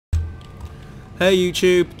Hey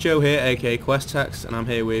YouTube, Joe here, aka QuestText, and I'm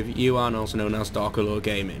here with Iwan, also known as Darkolore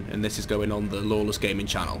Gaming, and this is going on the Lawless Gaming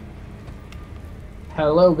channel.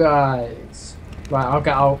 Hello guys. Right, I'll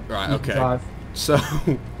get out. Right, You okay. drive. So,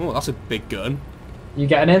 oh, that's a big gun. You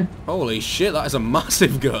getting in? Holy shit, that is a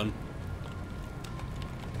massive gun.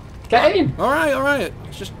 Get in! Alright,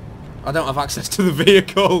 it's just, I don't have access to the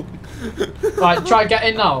vehicle. Right, try get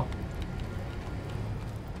in now.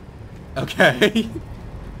 Okay.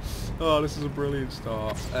 Oh, this is a brilliant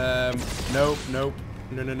start. Nope, no.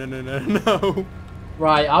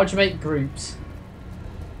 Right, how'd you make groups?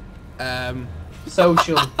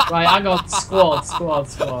 Social. Right, hang on.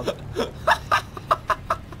 Squad.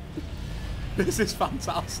 This is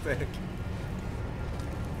fantastic.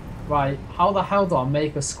 Right, how the hell do I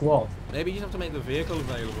make a squad? Maybe you just have to make the vehicle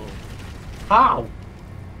available. How?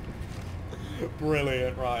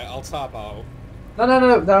 Brilliant, right, I'll tap out.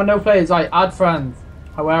 No, there are no players. Right, add friend.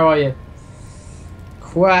 Where are you?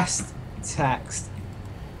 Quest text.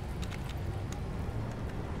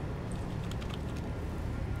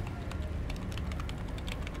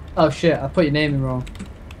 Oh shit, I put your name in wrong.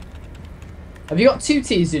 Have you got two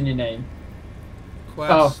T's in your name?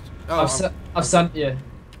 Quest. I've sent you.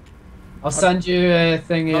 I'll send you a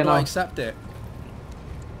thing in. How do I accept it?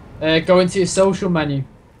 Go into your social menu.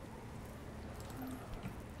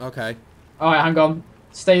 Okay. Alright, hang on.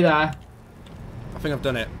 Stay there. I think I've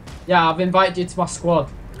done it. Yeah, I've invited you to my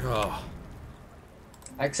squad. Oh.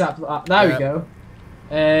 Accept that. There we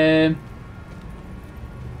go.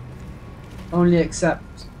 Only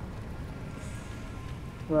accept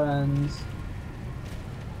friends.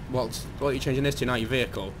 What are you changing this to now? Your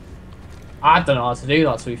vehicle? I don't know how to do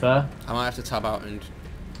that, to be fair. I might have to tab out and...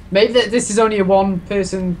 Maybe this is only a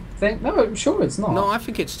one-person thing. No, I'm sure it's not. No, I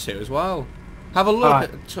think it's two as well. Have a look.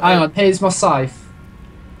 Right. Hang on, here's my scythe.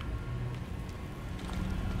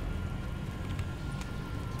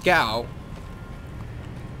 Get out.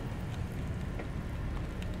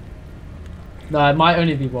 No, it might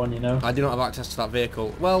only be one, you know. I do not have access to that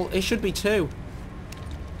vehicle. Well, it should be two.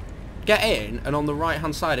 Get in, and on the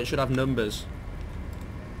right-hand side it should have numbers.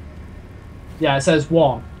 Yeah, it says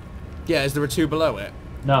one. Yeah, is there a two below it?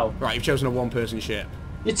 No. Right, you've chosen a one-person ship.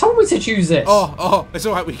 You told me to choose this. Oh, it's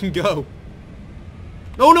alright, we can go.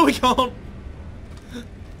 Oh, no, we can't.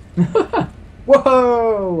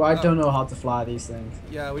 Whoa! I don't know how to fly these things.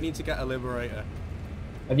 Yeah, we need to get a Liberator.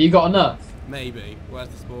 Have you got enough? Maybe. Where's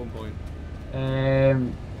the spawn point?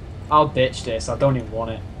 I'll ditch this. I don't even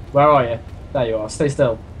want it. Where are you? There you are. Stay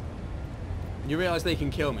still. You realise they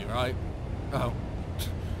can kill me, right? Oh.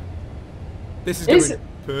 This is going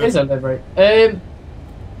perfect. Is a liberate.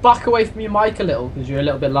 Back away from your mic a little because you're a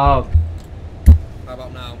little bit loud. How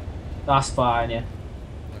about now? That's fine, yeah.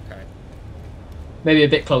 Okay. Maybe a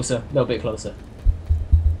bit closer. A little bit closer.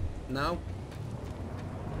 Now?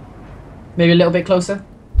 Maybe a little bit closer.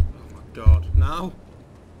 Oh my god. Now?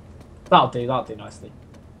 That'll do nicely.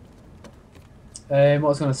 What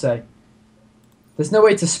was I going to say? There's no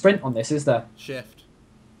way to sprint on this, is there? Shift.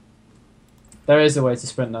 There is a way to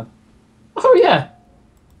sprint now. Oh yeah!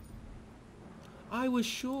 I was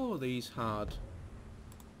sure these had.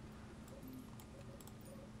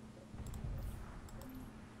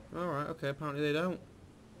 Alright, okay, apparently they don't.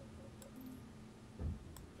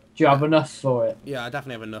 Do you have enough for it? Yeah, I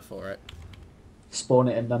definitely have enough for it. Spawn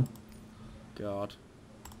it in them. God.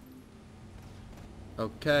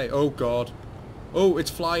 Okay, oh god. Oh,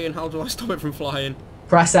 it's flying, how do I stop it from flying?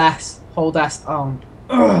 Press S. Hold S down.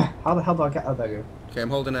 Ugh. How the hell do I get... Oh, there you go. Okay, I'm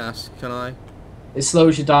holding S, can I? It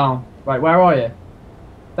slows you down. Right, where are you?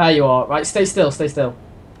 There you are. Right, stay still, stay still.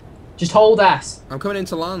 Just hold S. I'm coming in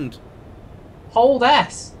to land. Hold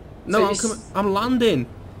S. No, So I'm landing.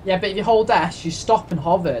 Yeah, but if you hold S, you stop and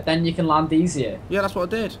hover, then you can land easier. Yeah, that's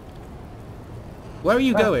what I did. Where are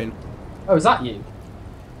you going? Oh, is that you?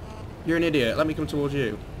 You're an idiot, let me come towards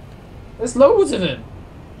you. There's loads of them.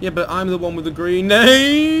 Yeah, but I'm the one with the green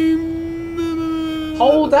name.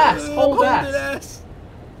 Hold S, hold S. S.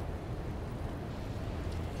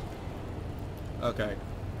 Okay.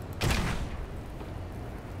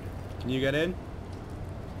 Can you get in?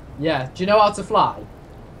 Yeah, do you know how to fly?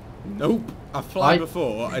 Nope. I've flown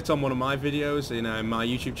before. It's on one of my videos in my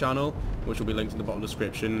YouTube channel, which will be linked in the bottom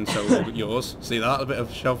description, and so will yours. See that? A bit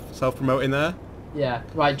of self-promoting there. Yeah.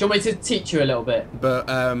 Right, do you want me to teach you a little bit? But,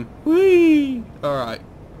 whee! Alright.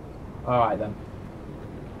 Alright then.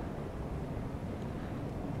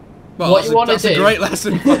 Well, What you want to do... That's a great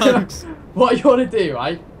lesson, thanks. What you want to do,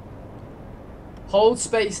 right? Hold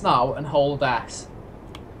space now and hold S.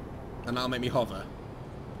 And that'll make me hover.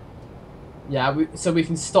 Yeah, so we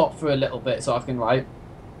can stop for a little bit so I can, right?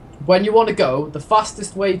 When you want to go, the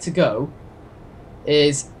fastest way to go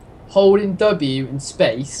is holding W in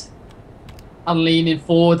space and leaning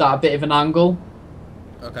forward at a bit of an angle.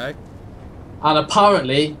 Okay. And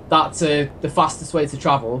apparently that's the fastest way to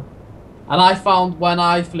travel. And I found when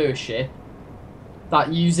I flew a ship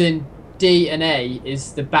that using D and A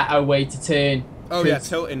is the better way to turn. Oh yeah,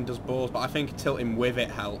 tilting does balls, but I think tilting with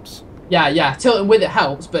it helps. Yeah, tilting with it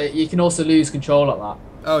helps, but you can also lose control at that.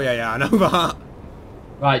 Oh yeah, I know that.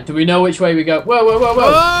 Right, do we know which way we go? Whoa!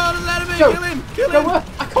 Oh, let him in! Joe, Kill him!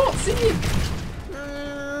 I can't see him!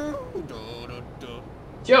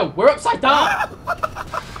 Joe, we're upside down!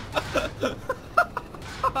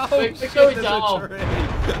 Oh, we're going down.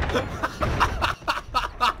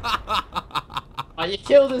 Right, you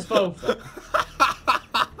killed us both.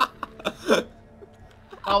 That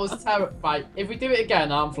was terrible. Right, if we do it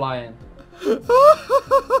again, I'm flying.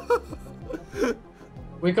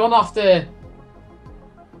 We're gonna have to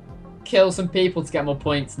kill some people to get more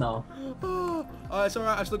points now. Oh, it's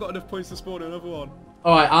alright, I still got enough points to spawn another one.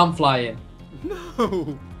 Alright, I'm flying.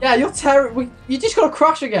 No! Yeah, you're terrible. You just gotta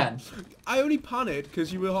crash again. I only panicked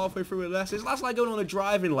because you were halfway through a lesson. That's like going on a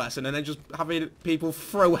driving lesson and then just having people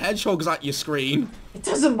throw hedgehogs at your screen. It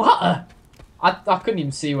doesn't matter. I couldn't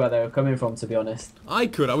even see where they were coming from, to be honest. I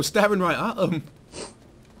could. I was staring right at them.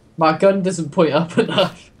 My gun doesn't point up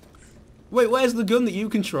enough. Wait, where's the gun that you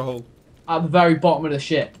control? At the very bottom of the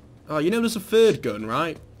ship. Oh, you know there's a third gun,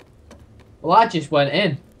 right? Well, I just went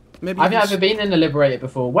in. Maybe I've never been in the Liberator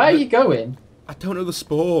before. Where are you going? I don't know the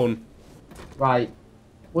spawn. Right.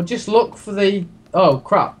 Well, just look for the... Oh,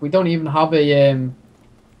 crap. We don't even have a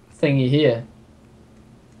thingy here.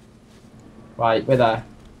 Right, we're there.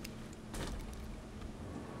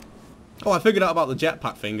 Oh, I figured out about the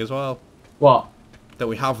jetpack thing as well. What? That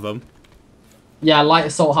we have them. Yeah, Light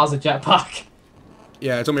Assault has a jetpack.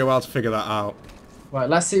 Yeah, it took me a while to figure that out. Right,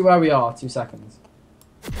 let's see where we are. 2 seconds.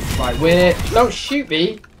 Right, we're... Don't shoot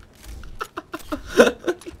me!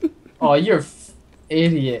 Oh, you're an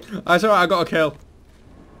idiot. That's alright, I got a kill.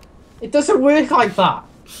 It doesn't work like that.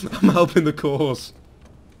 I'm helping the cause.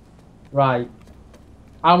 Right.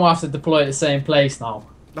 I'm gonna have to deploy at the same place now.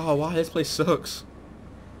 Oh, why? This place sucks.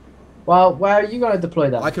 Well, where are you gonna deploy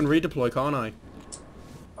then? I can redeploy, can't I?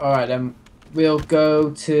 Alright then. We'll go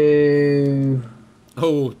to...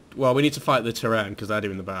 Oh, well, we need to fight the terrain because they're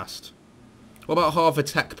doing the best. What about Harvard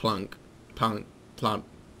Tech plant?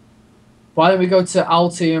 Why don't we go to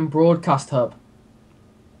Altium Broadcast Hub?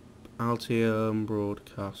 Altium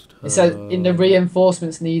Broadcast Hub. It says in the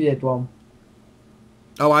reinforcements needed one.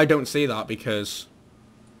 Oh, I don't see that because...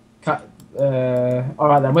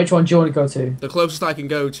 Alright then, which one do you want to go to? The closest I can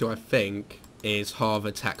go to, I think, is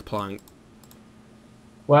Harvard Tech plant.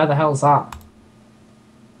 Where the hell's that?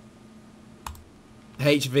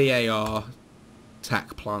 HVAR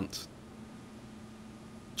Tech plant.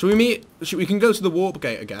 Should we meet... We can go to the warp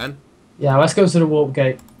gate again. Yeah, let's go to the warp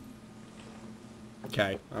gate.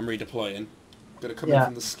 Okay, I'm redeploying. Gonna come in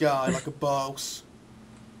from the sky like a boss.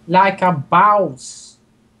 Like a boss.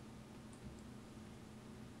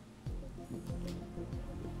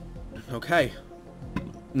 Okay.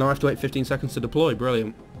 Now I have to wait 15 seconds to deploy.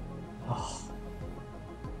 Brilliant.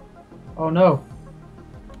 Oh no.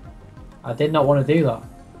 I did not want to do that.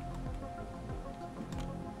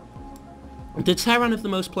 Did Terran have the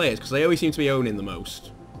most players? Because they always seem to be owning the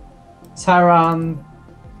most. Terran...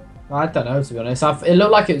 I don't know, to be honest. It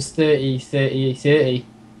looked like it was 30,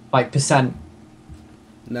 like, percent.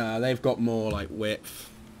 Nah, they've got more, like, width.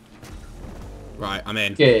 Right, I'm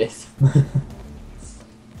in. Good.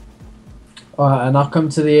 Alright, and I'll come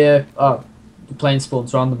to the... the plane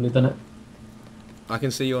spawns randomly, doesn't it? I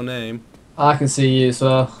can see your name. I can see you as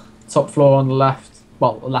well. Top floor on the left.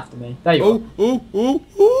 Well, the left of me. There you are.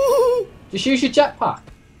 Oh! Just use your jetpack.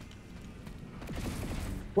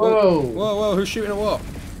 Whoa. Whoa, who's shooting at what?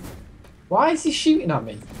 Why is he shooting at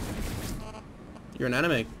me? You're an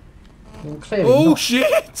enemy. Well, clearly Oh, not.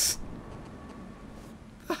 shit!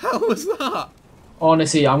 The hell was that?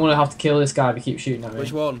 Honestly, I'm going to have to kill this guy if he keeps shooting at me.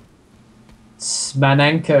 Which one?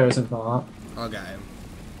 Smenenko or something like that. I'll get him.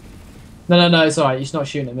 No, it's alright. He's not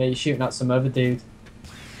shooting at me. He's shooting at some other dude.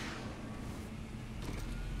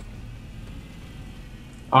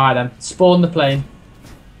 Alright then. Spawn the plane.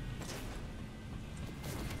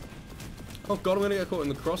 Oh god, I'm gonna get caught in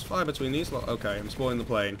the crossfire between these lot. Okay, I'm spawning the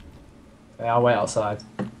plane. Yeah, I'll wait outside.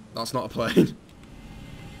 That's not a plane.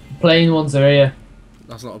 Plane ones are here.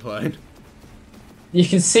 That's not a plane. You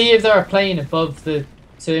can see if they're a plane above the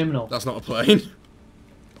terminal. That's not a plane.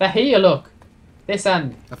 They're here, look. This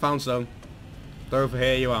end. I found some. They're over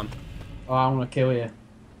here, Iwan. Oh, I'm gonna kill you.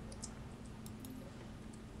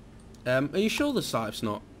 Are you sure the site's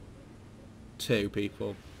not 2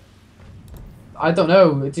 people? I don't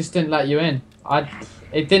know. It just didn't let you in.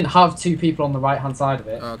 It didn't have 2 people on the right-hand side of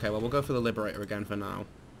it. Okay, well, we'll go for the Liberator again for now.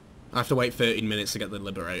 I have to wait 13 minutes to get the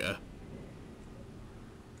Liberator.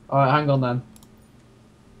 Alright, hang on then.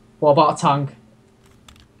 What about a tank?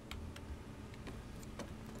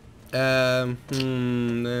 Oh,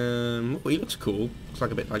 he looks cool. Looks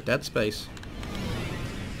like a bit like Dead Space.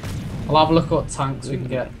 I'll have a look at what tanks we can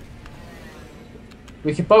get.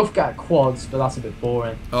 We could both get quads, but that's a bit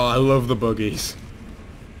boring. Oh, I love the buggies.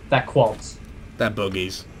 They're quads. They're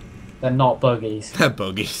buggies. They're not buggies. They're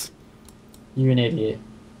buggies. You're an idiot.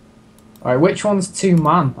 Alright, which one's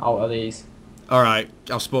 2-man out of these? Alright,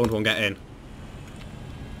 I've spawned one, get in.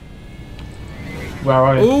 Where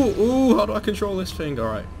are you? Ooh, how do I control this thing?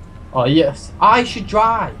 Alright. Oh, yes. I should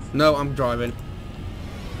drive. No, I'm driving.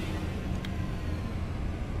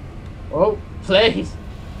 Oh, please.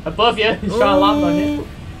 Above you. He's trying to land on you.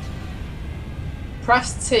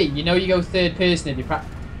 Press T. You know you go 3rd person if you press...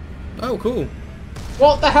 Oh, cool.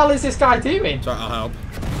 What the hell is this guy doing? Sorry, I'll help.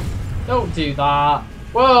 Don't do that.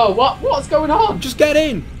 Whoa, what's going on? Just get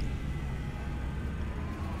in.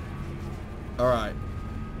 Alright.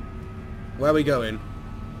 Where are we going?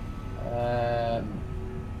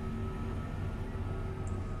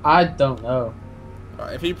 I don't know.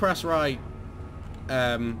 Alright, if you press right...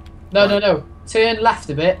 No. Turn left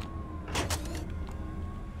a bit.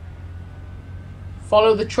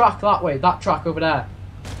 Follow the track that way. That track over there.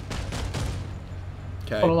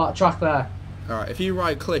 Okay. Follow that track there. Alright, if you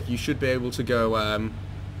right click, you should be able to go,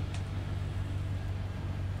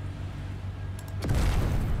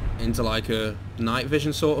 into like a night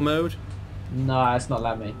vision sort of mode. No, it's not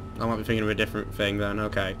letting me. I might be thinking of a different thing then,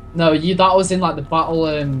 okay. No, that was in like the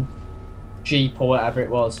battle Jeep or whatever it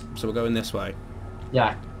was. So we're going this way.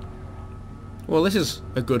 Yeah. Well, this is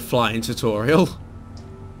a good flying tutorial.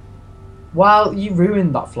 Well, you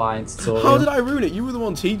ruined that flying tutorial. How did I ruin it? You were the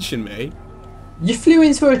one teaching me. You flew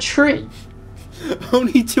into a tree.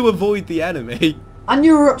 Only to avoid the enemy. And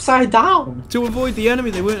you were upside down. To avoid the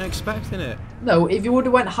enemy, they weren't expecting it. No, if you would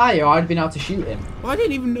have went higher, I'd have been able to shoot him. Well, I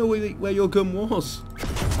didn't even know where your gun was.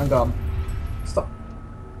 Hang on. Stop.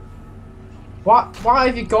 Why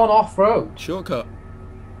have you gone off-road? Shortcut.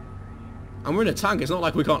 And we're in a tank, it's not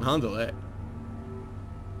like we can't handle it.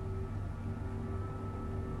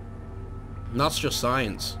 And that's just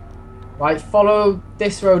science. Right, follow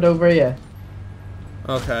this road over here.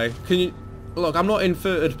 Okay, can you... Look, I'm not in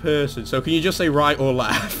 3rd person, so can you just say right or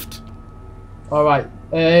left? Alright,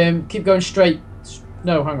 keep going straight.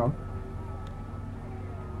 No, hang on.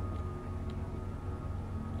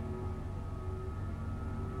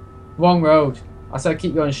 Wrong road. I said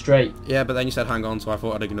keep going straight. Yeah, but then you said hang on, so I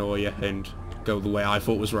thought I'd ignore you and go the way I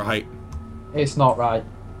thought was right. It's not right.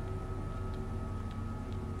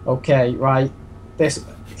 Okay, right.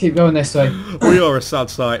 Keep going this way. We are a sad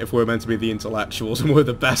sight if we're meant to be the intellectuals and we're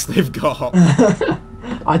the best they've got.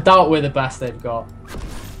 I doubt we're the best they've got.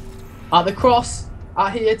 At the cross,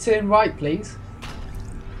 at here, turn right, please.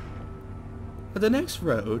 At the next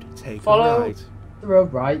road, take Follow a right. the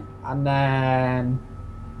road right, and then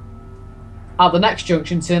at the next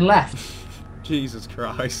junction, turn left. Jesus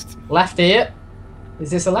Christ. Left here.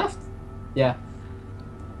 Is this a left? Yeah.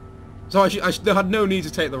 So I had no need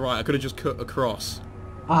to take the right. I could have just cut across.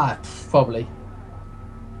 Ah, probably.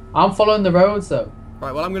 I'm following the roads though.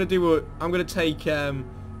 Right. Well, I'm gonna take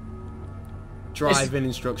driving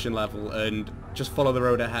instruction level and just follow the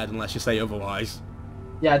road ahead unless you say otherwise.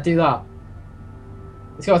 Yeah, do that.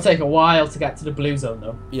 It's gonna take a while to get to the blue zone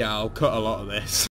though. Yeah, I'll cut a lot of this.